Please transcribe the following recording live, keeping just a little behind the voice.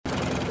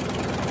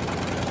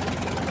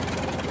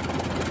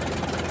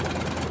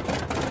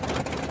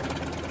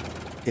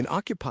In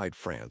occupied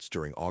France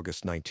during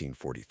August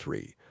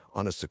 1943,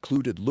 on a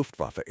secluded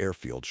Luftwaffe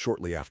airfield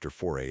shortly after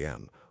 4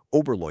 a.m.,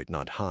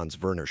 Oberleutnant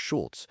Hans-Werner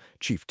Schultz,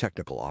 chief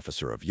technical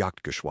officer of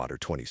Jagdgeschwader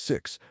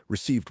 26,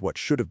 received what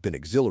should have been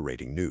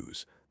exhilarating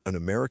news. An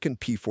American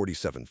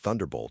P-47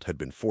 Thunderbolt had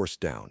been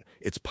forced down,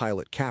 its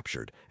pilot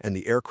captured, and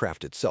the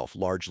aircraft itself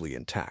largely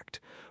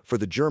intact. For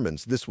the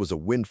Germans, this was a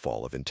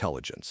windfall of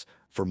intelligence.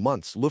 For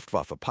months,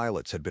 Luftwaffe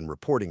pilots had been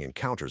reporting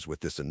encounters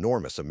with this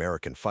enormous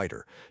American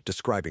fighter,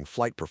 describing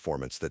flight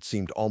performance that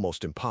seemed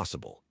almost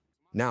impossible.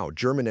 Now,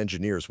 German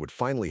engineers would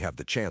finally have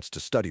the chance to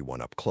study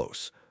one up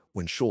close.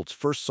 When Schultz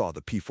first saw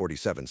the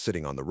P-47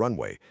 sitting on the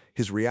runway,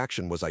 his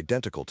reaction was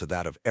identical to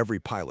that of every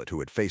pilot who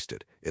had faced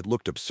it. It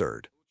looked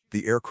absurd.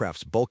 The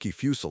aircraft's bulky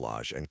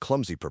fuselage and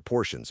clumsy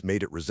proportions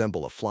made it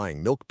resemble a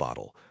flying milk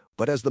bottle.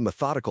 But as the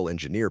methodical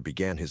engineer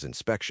began his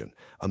inspection,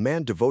 a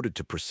man devoted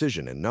to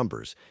precision and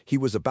numbers, he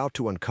was about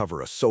to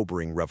uncover a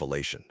sobering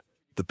revelation.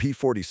 The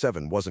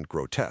P-47 wasn't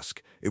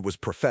grotesque, it was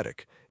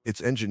prophetic.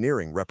 Its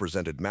engineering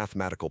represented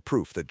mathematical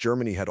proof that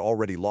Germany had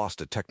already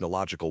lost a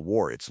technological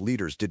war its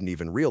leaders didn't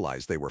even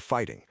realize they were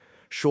fighting.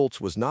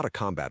 Schultz was not a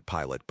combat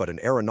pilot but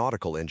an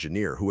aeronautical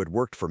engineer who had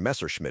worked for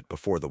Messerschmitt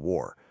before the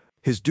war.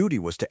 His duty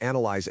was to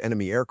analyze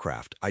enemy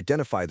aircraft,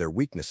 identify their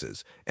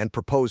weaknesses, and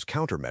propose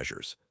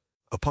countermeasures.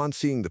 Upon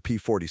seeing the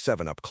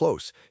P-47 up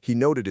close, he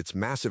noted its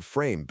massive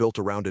frame built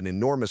around an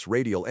enormous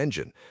radial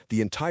engine,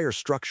 the entire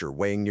structure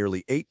weighing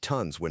nearly 8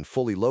 tons when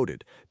fully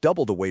loaded,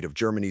 double the weight of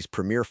Germany's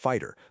premier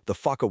fighter, the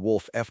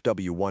Focke-Wulf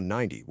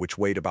FW-190, which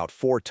weighed about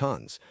 4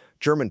 tons.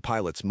 German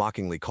pilots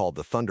mockingly called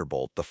the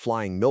Thunderbolt the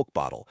flying milk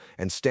bottle,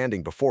 and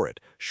standing before it,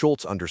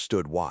 Schultz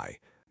understood why.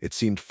 It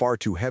seemed far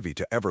too heavy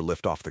to ever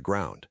lift off the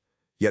ground.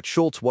 Yet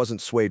Schultz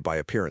wasn't swayed by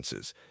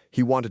appearances.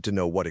 He wanted to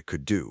know what it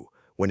could do.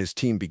 When his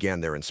team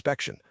began their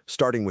inspection,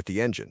 starting with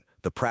the engine,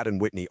 the Pratt &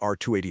 Whitney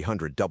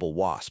R2800 Double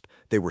Wasp,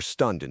 they were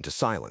stunned into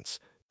silence.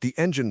 The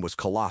engine was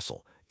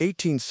colossal,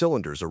 18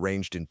 cylinders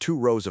arranged in 2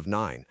 rows of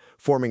 9,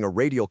 forming a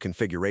radial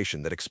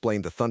configuration that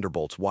explained the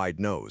Thunderbolt's wide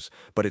nose.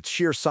 But its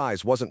sheer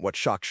size wasn't what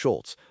shocked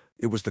Schultz.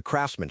 It was the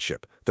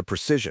craftsmanship, the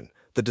precision,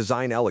 the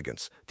design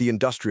elegance, the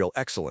industrial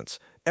excellence.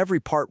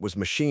 Every part was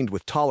machined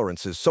with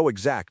tolerances so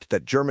exact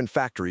that German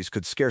factories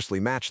could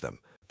scarcely match them.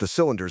 The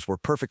cylinders were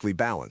perfectly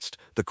balanced,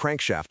 the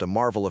crankshaft a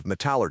marvel of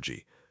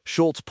metallurgy.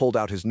 Schultz pulled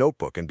out his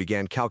notebook and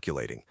began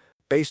calculating.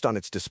 Based on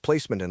its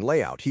displacement and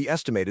layout, he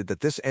estimated that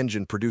this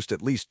engine produced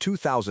at least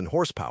 2,000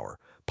 horsepower,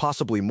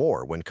 possibly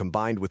more when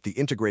combined with the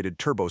integrated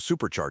turbo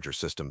supercharger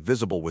system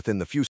visible within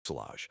the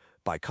fuselage.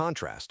 By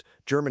contrast,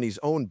 Germany's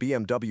own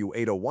BMW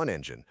 801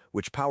 engine,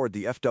 which powered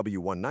the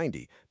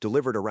FW-190,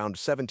 delivered around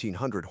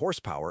 1,700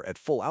 horsepower at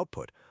full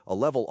output, a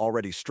level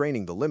already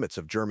straining the limits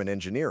of German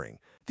engineering.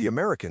 The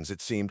Americans,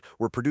 it seemed,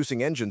 were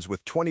producing engines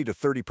with 20 to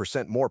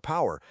 30% more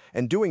power,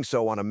 and doing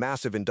so on a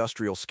massive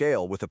industrial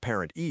scale with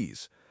apparent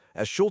ease.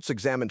 As Schultz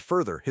examined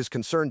further, his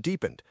concern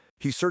deepened.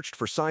 He searched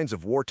for signs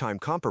of wartime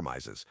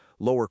compromises,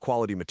 lower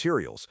quality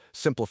materials,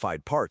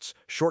 simplified parts,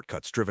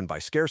 shortcuts driven by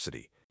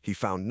scarcity. He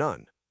found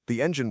none.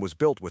 The engine was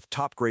built with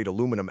top-grade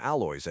aluminum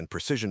alloys and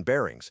precision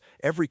bearings,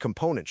 every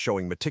component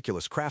showing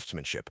meticulous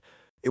craftsmanship.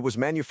 It was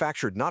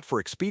manufactured not for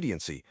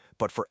expediency,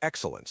 but for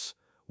excellence.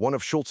 One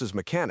of Schultz's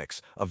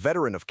mechanics, a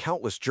veteran of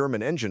countless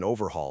German engine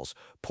overhauls,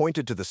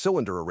 pointed to the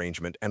cylinder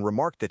arrangement and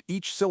remarked that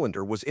each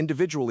cylinder was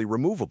individually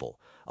removable,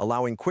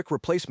 allowing quick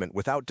replacement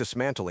without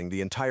dismantling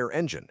the entire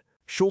engine.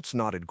 Schultz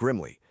nodded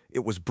grimly.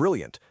 It was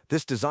brilliant.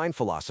 This design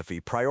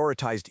philosophy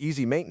prioritized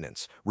easy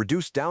maintenance,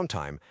 reduced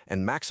downtime,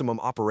 and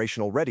maximum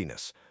operational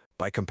readiness.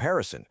 By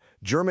comparison,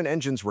 German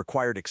engines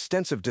required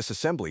extensive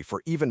disassembly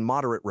for even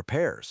moderate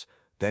repairs.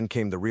 Then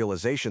came the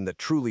realization that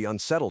truly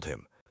unsettled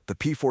him. The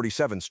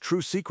P-47's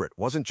true secret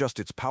wasn't just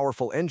its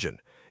powerful engine,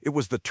 it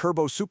was the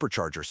turbo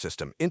supercharger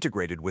system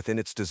integrated within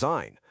its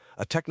design,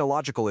 a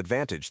technological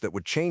advantage that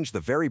would change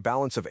the very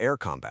balance of air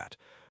combat.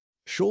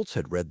 Schultz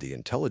had read the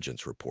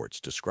intelligence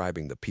reports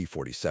describing the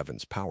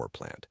P-47's power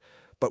plant,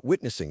 but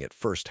witnessing it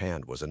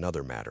firsthand was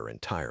another matter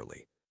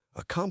entirely.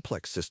 A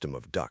complex system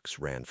of ducts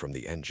ran from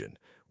the engine,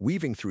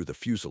 weaving through the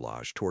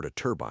fuselage toward a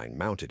turbine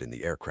mounted in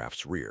the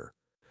aircraft's rear.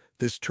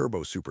 This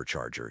turbo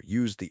supercharger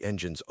used the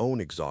engine's own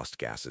exhaust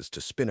gases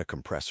to spin a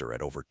compressor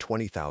at over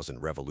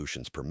 20,000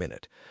 revolutions per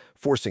minute,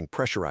 forcing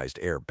pressurized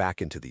air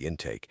back into the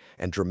intake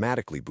and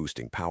dramatically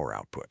boosting power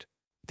output.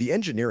 The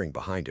engineering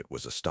behind it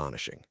was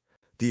astonishing.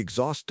 The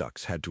exhaust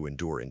ducts had to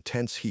endure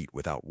intense heat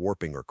without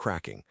warping or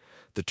cracking.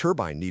 The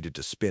turbine needed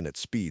to spin at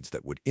speeds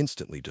that would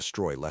instantly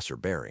destroy lesser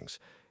bearings.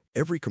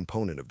 Every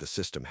component of the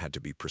system had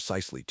to be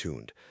precisely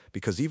tuned,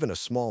 because even a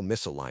small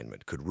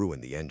misalignment could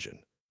ruin the engine.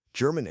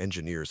 German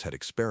engineers had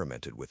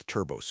experimented with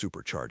turbo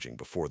supercharging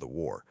before the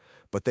war,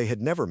 but they had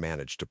never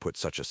managed to put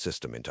such a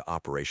system into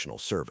operational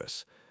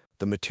service.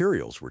 The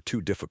materials were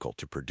too difficult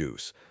to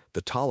produce,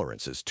 the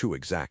tolerances too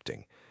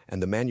exacting,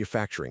 and the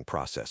manufacturing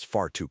process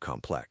far too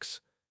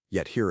complex.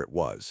 Yet here it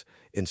was,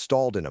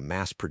 installed in a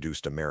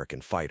mass-produced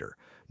American fighter,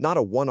 not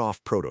a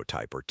one-off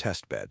prototype or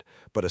test bed,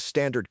 but a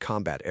standard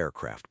combat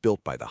aircraft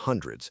built by the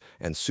hundreds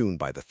and soon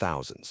by the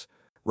thousands.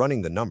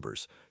 Running the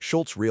numbers,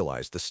 Schultz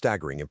realized the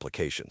staggering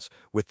implications.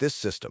 With this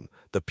system,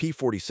 the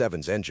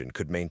P-47's engine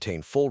could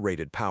maintain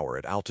full-rated power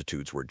at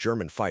altitudes where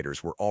German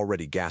fighters were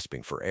already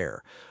gasping for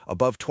air.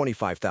 Above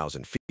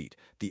 25,000 feet,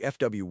 the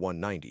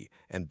FW-190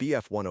 and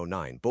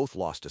Bf-109 both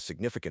lost a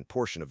significant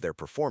portion of their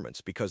performance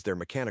because their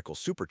mechanical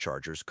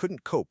superchargers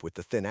couldn't cope with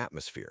the thin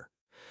atmosphere.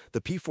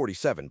 The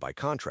P-47, by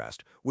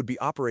contrast, would be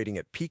operating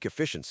at peak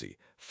efficiency,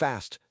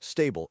 fast,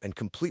 stable, and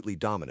completely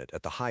dominant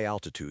at the high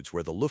altitudes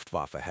where the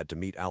Luftwaffe had to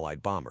meet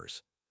Allied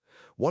bombers.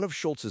 One of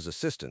Schultz's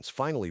assistants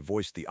finally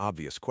voiced the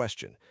obvious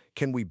question: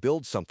 can we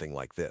build something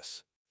like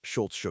this?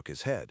 Schultz shook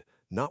his head.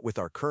 Not with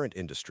our current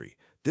industry.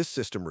 This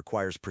system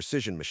requires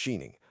precision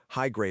machining,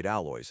 high-grade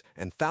alloys,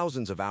 and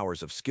thousands of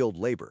hours of skilled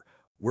labor.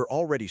 We're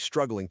already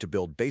struggling to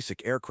build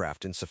basic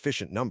aircraft in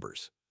sufficient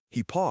numbers.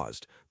 He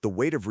paused, the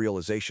weight of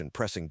realization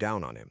pressing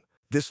down on him.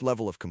 This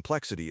level of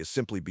complexity is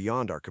simply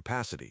beyond our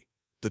capacity.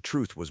 The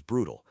truth was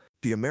brutal.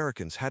 The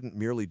Americans hadn't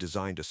merely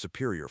designed a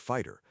superior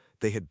fighter.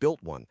 They had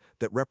built one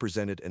that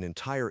represented an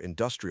entire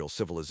industrial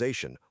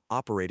civilization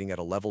operating at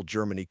a level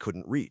Germany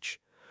couldn't reach.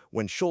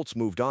 When Schultz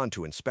moved on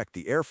to inspect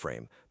the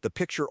airframe, the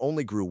picture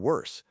only grew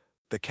worse.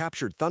 The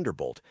captured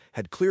Thunderbolt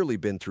had clearly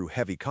been through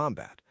heavy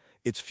combat.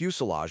 Its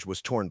fuselage was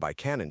torn by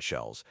cannon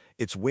shells,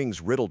 its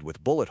wings riddled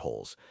with bullet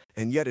holes,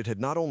 and yet it had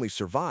not only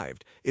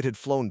survived, it had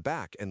flown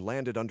back and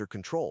landed under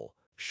control.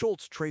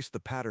 Schultz traced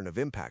the pattern of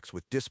impacts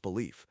with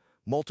disbelief.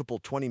 Multiple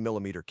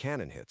 20mm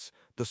cannon hits,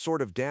 the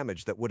sort of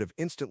damage that would have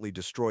instantly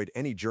destroyed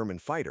any German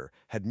fighter,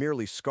 had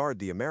merely scarred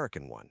the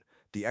American one.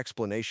 The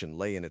explanation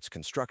lay in its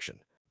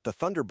construction. The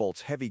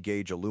Thunderbolt's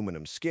heavy-gauge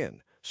aluminum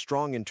skin,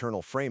 strong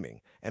internal framing,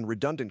 and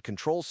redundant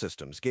control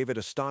systems gave it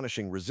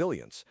astonishing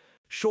resilience.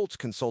 Schultz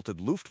consulted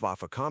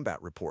Luftwaffe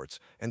combat reports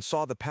and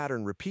saw the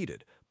pattern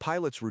repeated.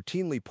 Pilots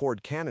routinely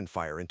poured cannon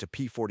fire into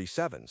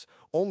P-47s,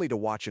 only to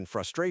watch in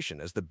frustration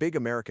as the big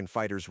American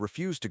fighters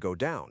refused to go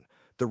down.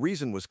 The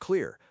reason was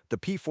clear. The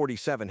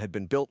P-47 had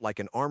been built like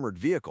an armored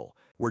vehicle.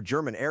 Where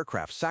German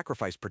aircraft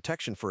sacrificed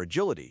protection for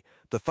agility,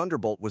 the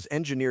Thunderbolt was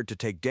engineered to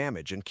take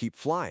damage and keep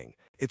flying.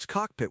 Its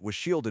cockpit was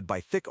shielded by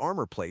thick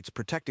armor plates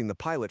protecting the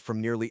pilot from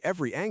nearly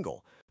every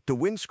angle. The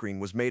windscreen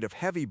was made of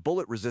heavy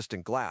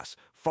bullet-resistant glass,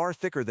 far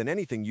thicker than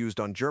anything used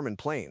on German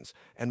planes,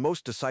 and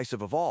most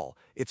decisive of all,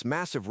 its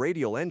massive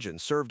radial engine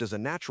served as a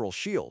natural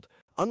shield.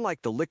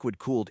 Unlike the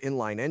liquid-cooled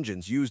inline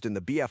engines used in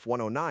the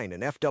Bf-109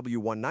 and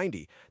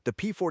FW-190, the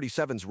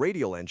P-47's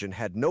radial engine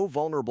had no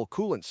vulnerable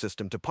coolant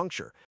system to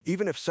puncture.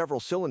 Even if several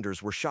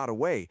cylinders were shot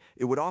away,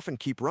 it would often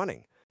keep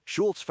running.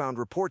 Schultz found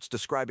reports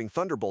describing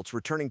Thunderbolts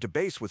returning to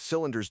base with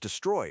cylinders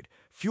destroyed,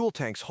 fuel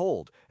tanks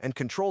holed, and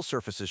control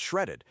surfaces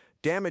shredded,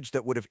 damage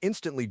that would have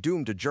instantly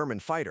doomed a German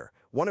fighter.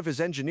 One of his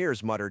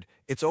engineers muttered,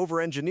 "It's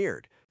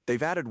over-engineered.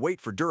 They've added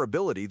weight for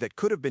durability that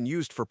could have been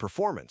used for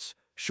performance."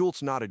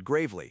 Schultz nodded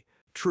gravely.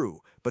 "True,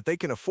 but they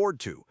can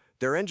afford to.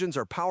 Their engines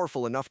are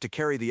powerful enough to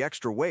carry the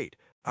extra weight.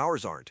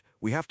 Ours aren't.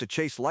 We have to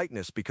chase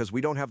lightness because we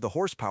don't have the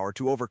horsepower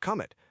to overcome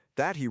it."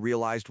 That, he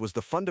realized, was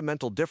the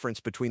fundamental difference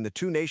between the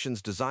two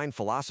nations' design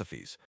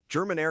philosophies.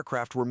 German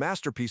aircraft were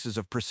masterpieces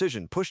of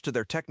precision pushed to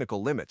their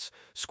technical limits,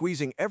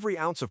 squeezing every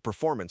ounce of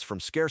performance from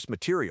scarce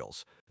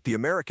materials. The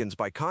Americans,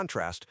 by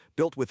contrast,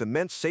 built with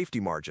immense safety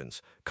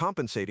margins,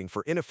 compensating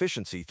for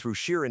inefficiency through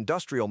sheer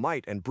industrial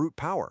might and brute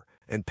power.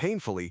 And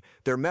painfully,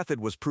 their method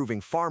was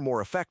proving far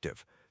more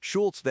effective.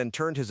 Schultz then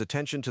turned his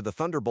attention to the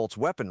Thunderbolt's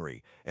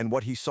weaponry, and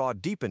what he saw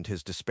deepened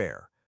his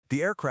despair.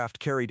 The aircraft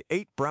carried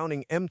 8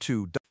 Browning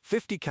M2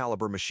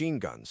 50-caliber machine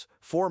guns,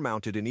 4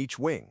 mounted in each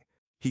wing.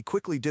 He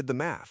quickly did the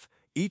math.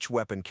 Each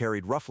weapon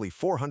carried roughly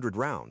 400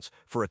 rounds,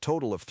 for a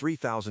total of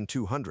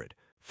 3,200.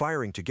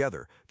 Firing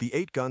together, the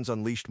 8 guns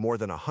unleashed more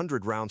than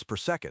 100 rounds per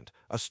second,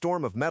 a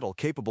storm of metal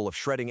capable of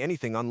shredding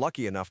anything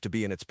unlucky enough to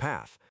be in its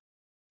path.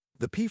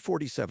 The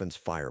P-47's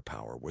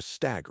firepower was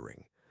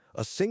staggering.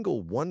 A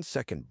single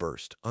 1-second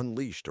burst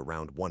unleashed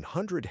around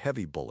 100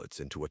 heavy bullets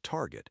into a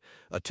target.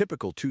 A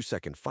typical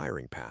 2-second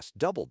firing pass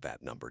doubled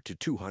that number to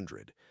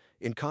 200.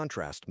 In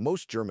contrast,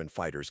 most German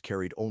fighters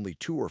carried only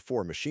 2 or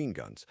 4 machine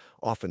guns,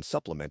 often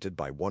supplemented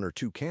by 1 or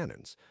 2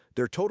 cannons.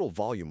 Their total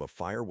volume of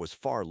fire was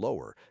far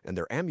lower, and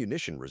their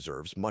ammunition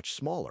reserves much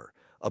smaller.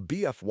 A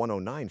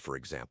Bf-109, for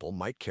example,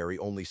 might carry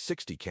only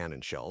 60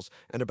 cannon shells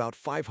and about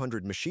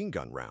 500 machine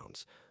gun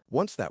rounds.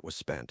 Once that was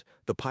spent,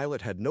 the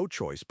pilot had no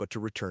choice but to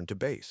return to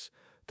base.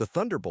 The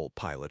Thunderbolt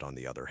pilot, on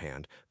the other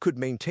hand, could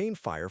maintain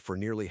fire for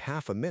nearly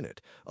half a minute,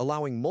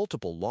 allowing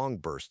multiple long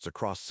bursts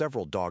across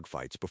several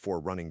dogfights before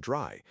running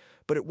dry.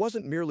 But it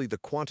wasn't merely the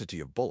quantity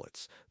of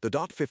bullets. The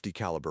 .50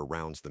 caliber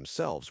rounds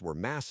themselves were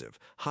massive,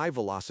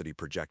 high-velocity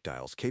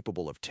projectiles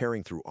capable of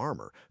tearing through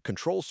armor,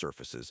 control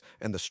surfaces,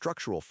 and the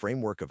structural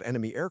framework of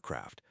enemy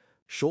aircraft.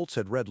 Schultz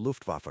had read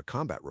Luftwaffe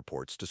combat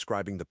reports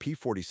describing the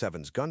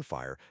P-47's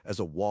gunfire as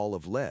a wall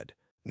of lead.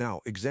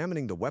 Now,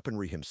 examining the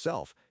weaponry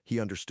himself, he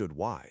understood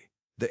why.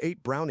 The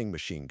 8 Browning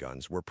machine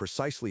guns were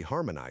precisely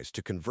harmonized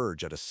to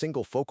converge at a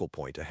single focal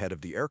point ahead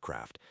of the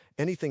aircraft.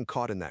 Anything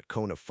caught in that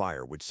cone of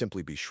fire would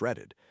simply be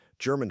shredded.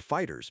 German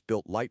fighters,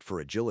 built light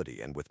for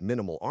agility and with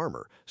minimal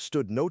armor,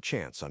 stood no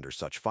chance under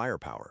such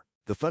firepower.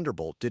 The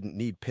Thunderbolt didn't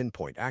need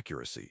pinpoint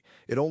accuracy.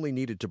 It only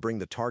needed to bring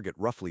the target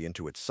roughly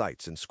into its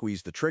sights and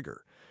squeeze the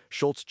trigger.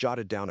 Schultz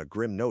jotted down a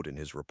grim note in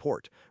his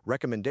report.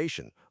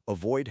 Recommendation: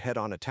 avoid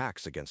head-on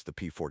attacks against the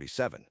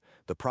P-47.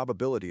 The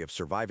probability of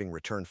surviving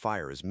return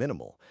fire is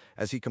minimal.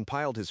 As he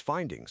compiled his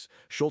findings,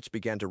 Schultz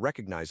began to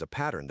recognize a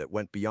pattern that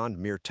went beyond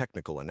mere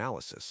technical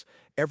analysis.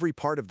 Every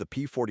part of the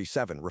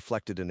P-47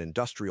 reflected an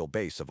industrial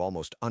base of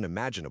almost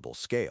unimaginable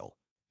scale.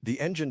 The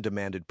engine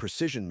demanded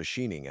precision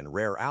machining and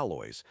rare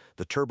alloys,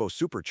 the turbo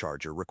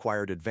supercharger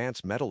required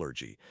advanced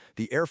metallurgy,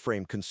 the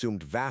airframe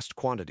consumed vast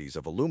quantities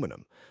of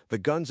aluminum, the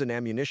guns and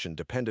ammunition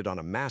depended on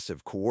a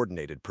massive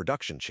coordinated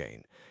production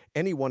chain.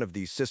 Any one of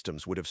these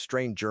systems would have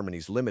strained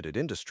Germany's limited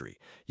industry,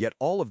 yet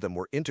all of them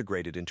were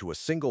integrated into a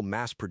single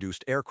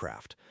mass-produced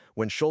aircraft.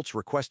 When Schultz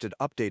requested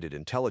updated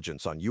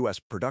intelligence on U.S.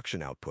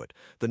 production output,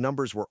 the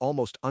numbers were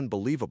almost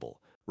unbelievable.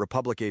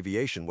 Republic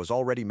Aviation was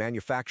already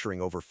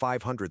manufacturing over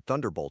 500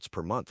 Thunderbolts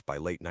per month by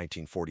late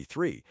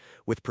 1943,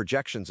 with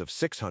projections of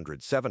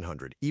 600,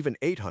 700, even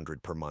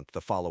 800 per month the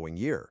following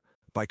year.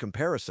 By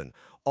comparison,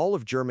 all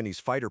of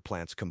Germany's fighter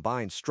plants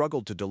combined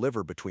struggled to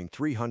deliver between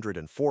 300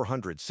 and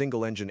 400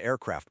 single-engine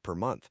aircraft per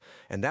month,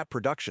 and that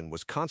production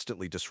was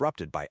constantly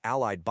disrupted by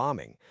Allied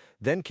bombing.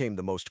 Then came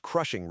the most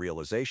crushing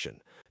realization.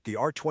 The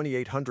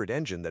R-2800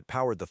 engine that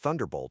powered the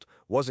Thunderbolt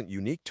wasn't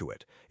unique to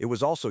it. It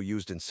was also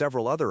used in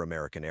several other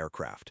American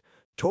aircraft.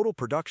 Total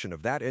production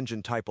of that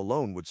engine type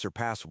alone would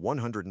surpass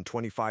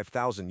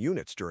 125,000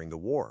 units during the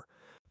war.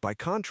 By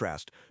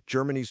contrast,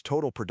 Germany's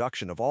total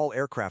production of all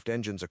aircraft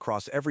engines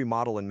across every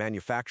model and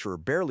manufacturer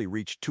barely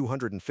reached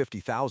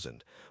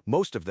 250,000,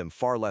 most of them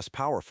far less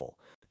powerful.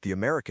 The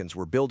Americans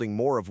were building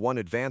more of one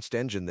advanced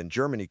engine than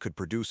Germany could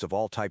produce of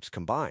all types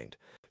combined.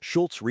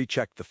 Schultz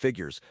rechecked the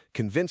figures,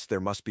 convinced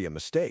there must be a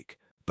mistake.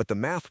 But the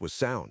math was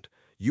sound.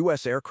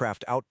 U.S.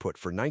 aircraft output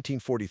for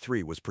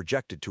 1943 was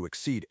projected to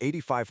exceed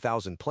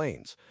 85,000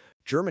 planes.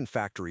 German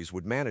factories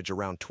would manage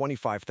around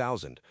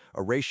 25,000,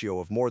 a ratio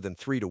of more than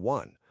 3 to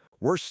 1.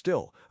 Worse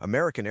still,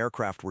 American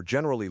aircraft were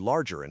generally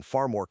larger and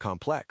far more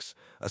complex.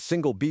 A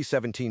single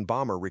B-17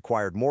 bomber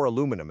required more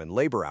aluminum and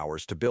labor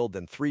hours to build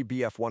than 3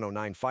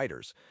 Bf-109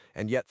 fighters,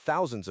 and yet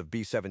thousands of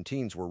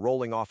B-17s were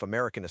rolling off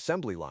American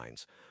assembly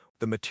lines.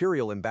 The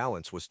material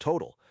imbalance was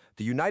total.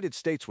 The United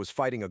States was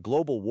fighting a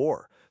global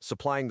war,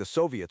 supplying the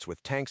Soviets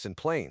with tanks and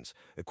planes,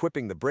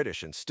 equipping the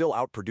British and still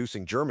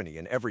outproducing Germany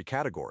in every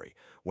category.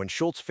 When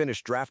Schultz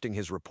finished drafting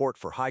his report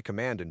for High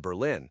Command in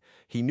Berlin,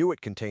 he knew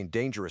it contained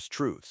dangerous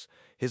truths.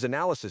 His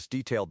analysis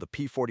detailed the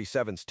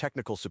P-47's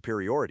technical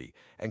superiority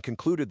and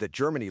concluded that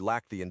Germany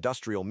lacked the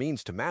industrial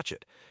means to match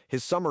it.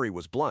 His summary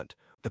was blunt.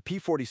 The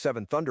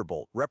P-47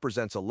 Thunderbolt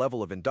represents a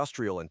level of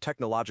industrial and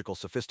technological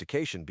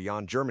sophistication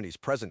beyond Germany's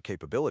present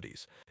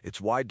capabilities.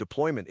 Its wide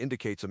deployment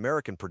indicates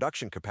American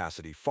production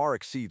capacity far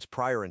exceeds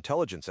prior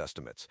intelligence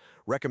estimates.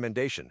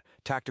 Recommendation: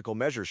 tactical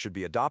measures should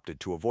be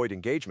adopted to avoid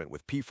engagement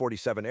with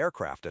P-47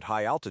 aircraft at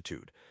high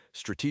altitude.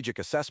 Strategic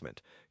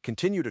assessment: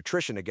 continued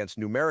attrition against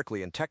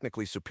numerically and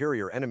technically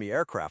superior enemy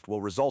aircraft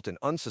will result in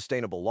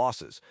unsustainable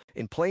losses.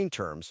 In plain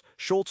terms,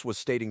 Schultz was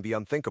stating the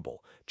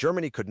unthinkable.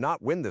 Germany could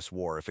not win this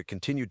war if it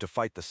continued to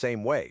fight the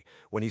same way.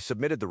 When he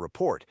submitted the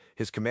report,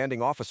 his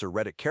commanding officer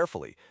read it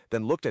carefully,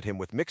 then looked at him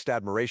with mixed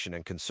admiration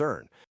and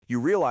concern. "You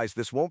realize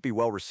this won't be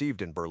well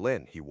received in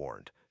Berlin," he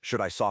warned.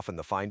 "Should I soften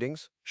the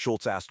findings?"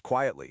 Schultz asked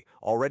quietly,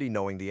 already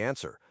knowing the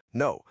answer.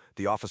 "No,"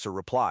 the officer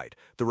replied.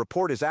 "The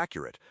report is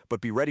accurate, but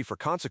be ready for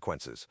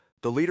consequences.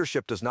 The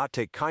leadership does not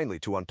take kindly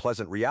to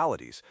unpleasant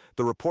realities."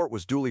 The report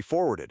was duly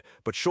forwarded,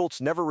 but Schultz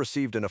never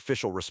received an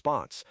official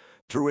response.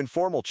 Through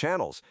informal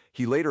channels,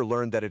 he later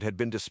learned that it had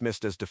been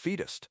dismissed as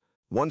defeatist.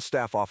 One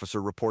staff officer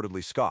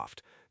reportedly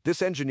scoffed.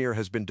 "This engineer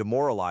has been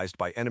demoralized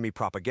by enemy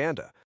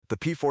propaganda. The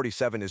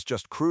P-47 is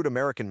just crude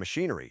American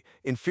machinery,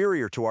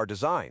 inferior to our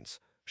designs."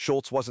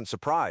 Schultz wasn't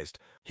surprised.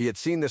 He had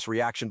seen this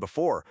reaction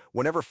before.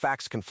 Whenever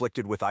facts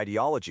conflicted with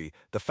ideology,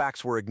 the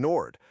facts were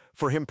ignored.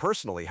 For him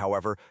personally,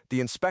 however,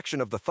 the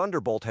inspection of the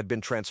Thunderbolt had been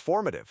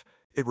transformative.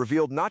 It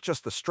revealed not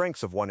just the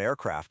strengths of one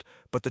aircraft,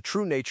 but the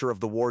true nature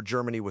of the war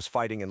Germany was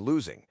fighting and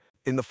losing.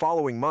 In the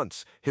following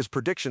months, his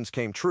predictions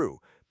came true.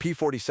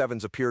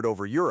 P-47s appeared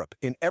over Europe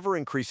in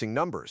ever-increasing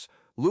numbers.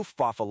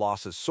 Luftwaffe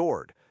losses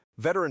soared.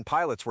 Veteran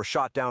pilots were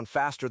shot down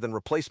faster than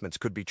replacements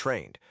could be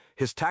trained.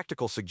 His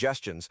tactical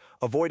suggestions,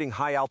 avoiding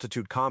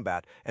high-altitude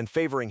combat and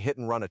favoring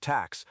hit-and-run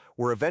attacks,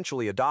 were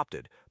eventually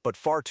adopted, but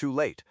far too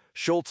late.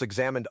 Schultz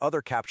examined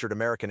other captured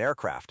American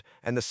aircraft,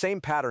 and the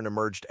same pattern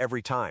emerged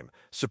every time: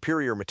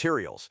 superior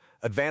materials,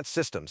 advanced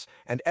systems,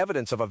 and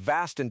evidence of a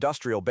vast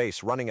industrial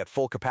base running at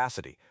full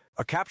capacity.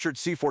 A captured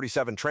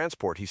C-47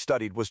 transport he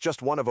studied was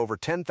just one of over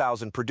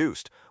 10,000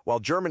 produced, while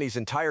Germany's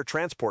entire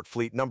transport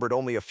fleet numbered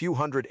only a few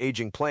hundred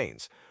aging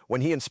planes.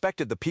 When he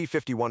inspected the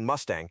P-51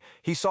 Mustang,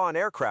 he saw an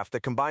aircraft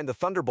that combined the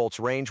Thunderbolt's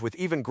range with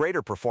even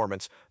greater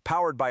performance,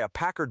 powered by a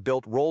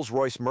Packard-built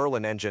Rolls-Royce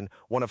Merlin engine,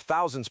 one of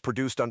thousands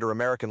produced under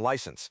American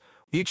license.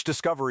 Each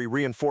discovery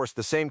reinforced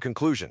the same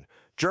conclusion: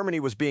 Germany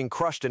was being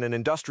crushed in an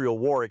industrial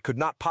war it could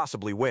not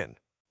possibly win.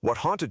 What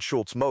haunted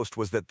Schultz most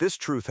was that this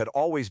truth had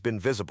always been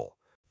visible.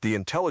 The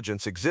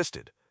intelligence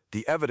existed,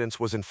 the evidence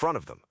was in front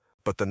of them,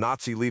 but the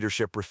Nazi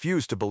leadership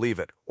refused to believe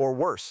it, or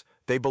worse,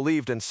 they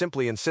believed and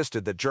simply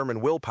insisted that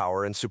German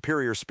willpower and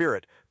superior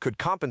spirit could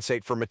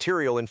compensate for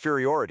material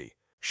inferiority.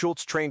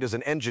 Schultz, trained as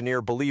an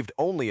engineer, believed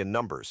only in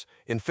numbers,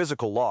 in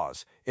physical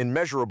laws, in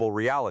measurable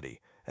reality,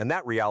 and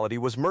that reality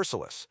was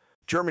merciless.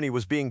 Germany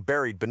was being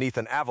buried beneath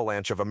an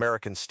avalanche of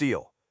American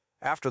steel.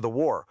 After the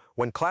war,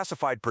 when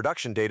classified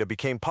production data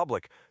became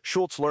public,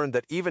 Schultz learned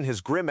that even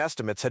his grim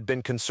estimates had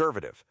been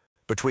conservative.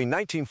 Between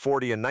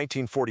 1940 and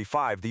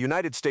 1945, the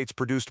United States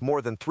produced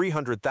more than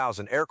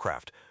 300,000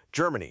 aircraft,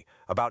 Germany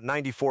about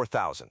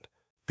 94,000.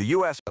 The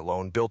U.S.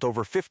 alone built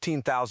over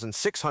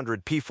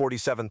 15,600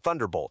 P-47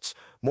 Thunderbolts,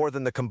 more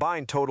than the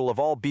combined total of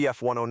all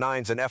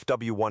Bf-109s and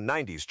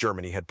Fw-190s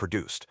Germany had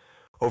produced.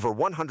 Over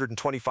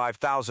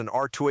 125,000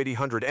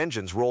 R-280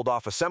 engines rolled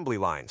off assembly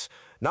lines,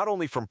 not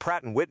only from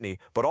Pratt & Whitney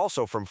but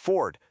also from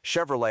Ford,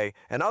 Chevrolet,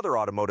 and other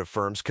automotive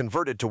firms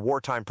converted to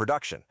wartime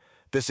production.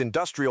 This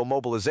industrial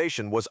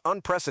mobilization was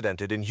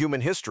unprecedented in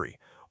human history.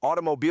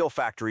 Automobile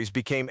factories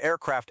became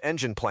aircraft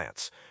engine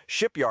plants.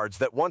 Shipyards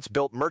that once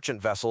built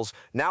merchant vessels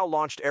now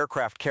launched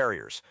aircraft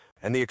carriers.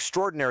 And the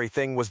extraordinary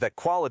thing was that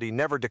quality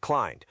never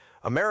declined.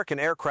 American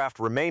aircraft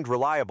remained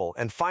reliable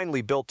and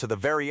finely built to the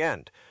very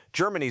end.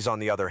 Germany's, on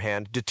the other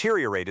hand,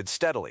 deteriorated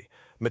steadily.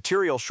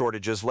 Material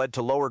shortages led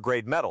to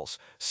lower-grade metals,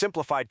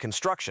 simplified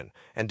construction,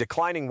 and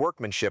declining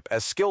workmanship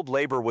as skilled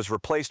labor was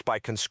replaced by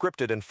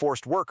conscripted and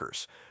forced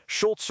workers.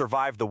 Schultz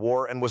survived the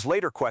war and was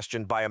later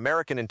questioned by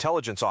American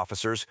intelligence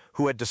officers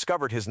who had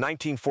discovered his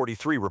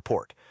 1943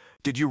 report.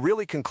 "Did you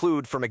really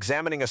conclude from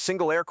examining a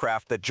single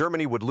aircraft that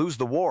Germany would lose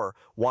the war?"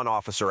 one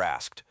officer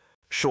asked.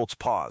 Schultz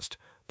paused,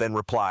 then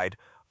replied,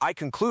 "I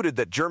concluded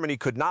that Germany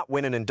could not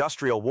win an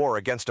industrial war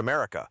against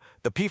America.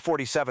 The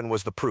P-47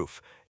 was the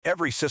proof.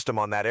 Every system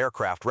on that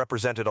aircraft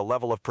represented a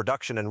level of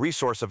production and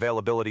resource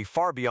availability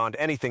far beyond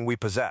anything we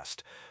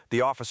possessed."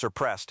 The officer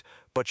pressed,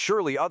 "But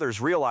surely others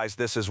realized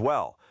this as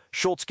well."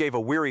 Schultz gave a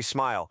weary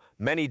smile.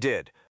 "Many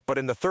did. But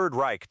in the Third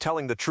Reich,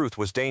 telling the truth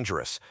was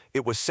dangerous.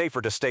 It was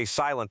safer to stay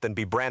silent than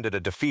be branded a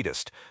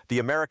defeatist. The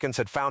Americans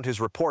had found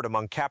his report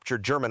among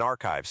captured German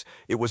archives.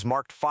 It was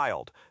marked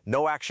filed.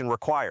 No action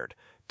required.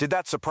 "Did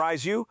that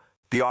surprise you?"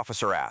 the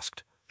officer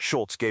asked.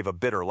 Schultz gave a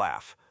bitter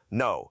laugh.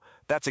 "No,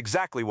 that's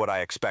exactly what I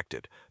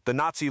expected. The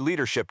Nazi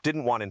leadership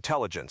didn't want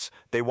intelligence,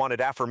 they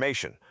wanted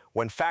affirmation.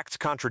 When facts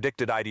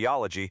contradicted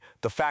ideology,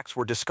 the facts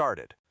were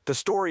discarded." The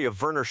story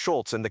of Werner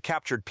Schultz and the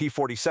captured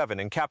P-47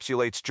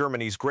 encapsulates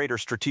Germany's greater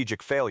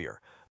strategic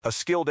failure. A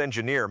skilled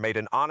engineer made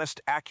an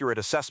honest, accurate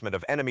assessment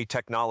of enemy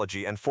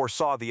technology and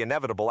foresaw the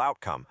inevitable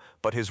outcome,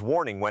 but his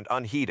warning went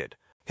unheeded.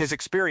 His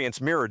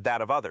experience mirrored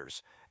that of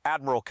others.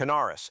 Admiral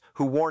Canaris,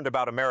 who warned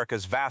about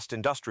America's vast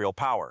industrial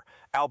power;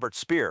 Albert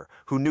Speer,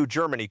 who knew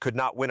Germany could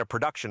not win a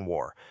production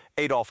war;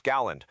 Adolf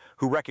Galland,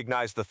 who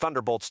recognized the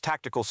Thunderbolt's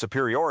tactical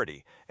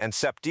superiority; and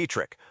Sepp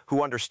Dietrich,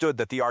 who understood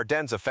that the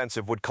Ardennes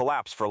offensive would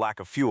collapse for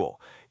lack of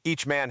fuel.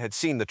 Each man had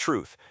seen the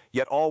truth,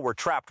 yet all were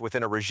trapped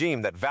within a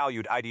regime that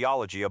valued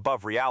ideology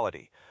above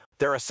reality.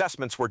 Their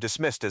assessments were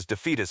dismissed as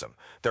defeatism,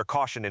 their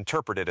caution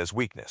interpreted as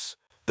weakness.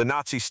 The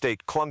Nazi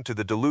state clung to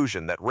the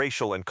delusion that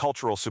racial and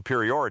cultural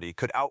superiority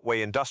could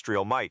outweigh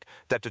industrial might,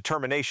 that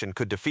determination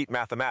could defeat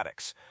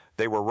mathematics.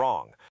 They were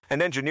wrong,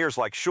 and engineers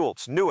like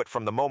Schultz knew it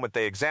from the moment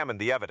they examined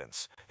the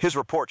evidence. His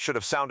report should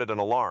have sounded an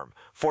alarm,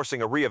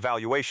 forcing a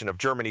re-evaluation of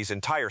Germany's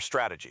entire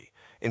strategy.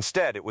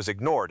 Instead, it was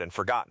ignored and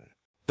forgotten.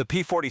 The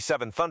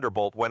P-47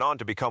 Thunderbolt went on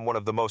to become one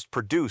of the most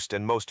produced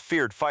and most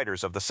feared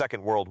fighters of the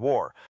Second World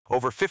War.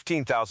 Over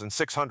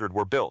 15,600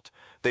 were built.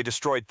 They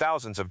destroyed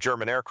thousands of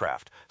German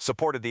aircraft,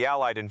 supported the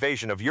Allied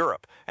invasion of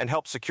Europe, and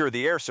helped secure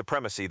the air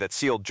supremacy that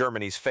sealed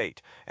Germany's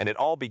fate. And it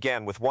all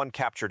began with one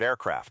captured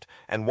aircraft,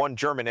 and one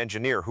German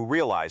engineer who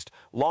realized,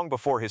 long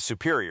before his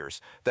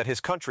superiors, that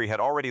his country had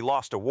already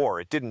lost a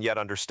war it didn't yet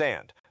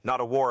understand. Not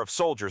a war of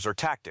soldiers or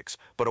tactics,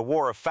 but a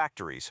war of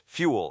factories,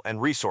 fuel,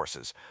 and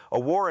resources. A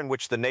war in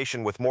which the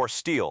nation with more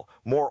steel,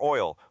 more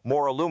oil,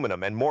 more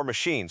aluminum, and more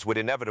machines would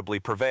inevitably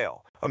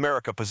prevail.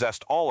 America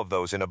possessed all of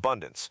those in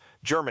abundance.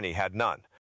 Germany had none.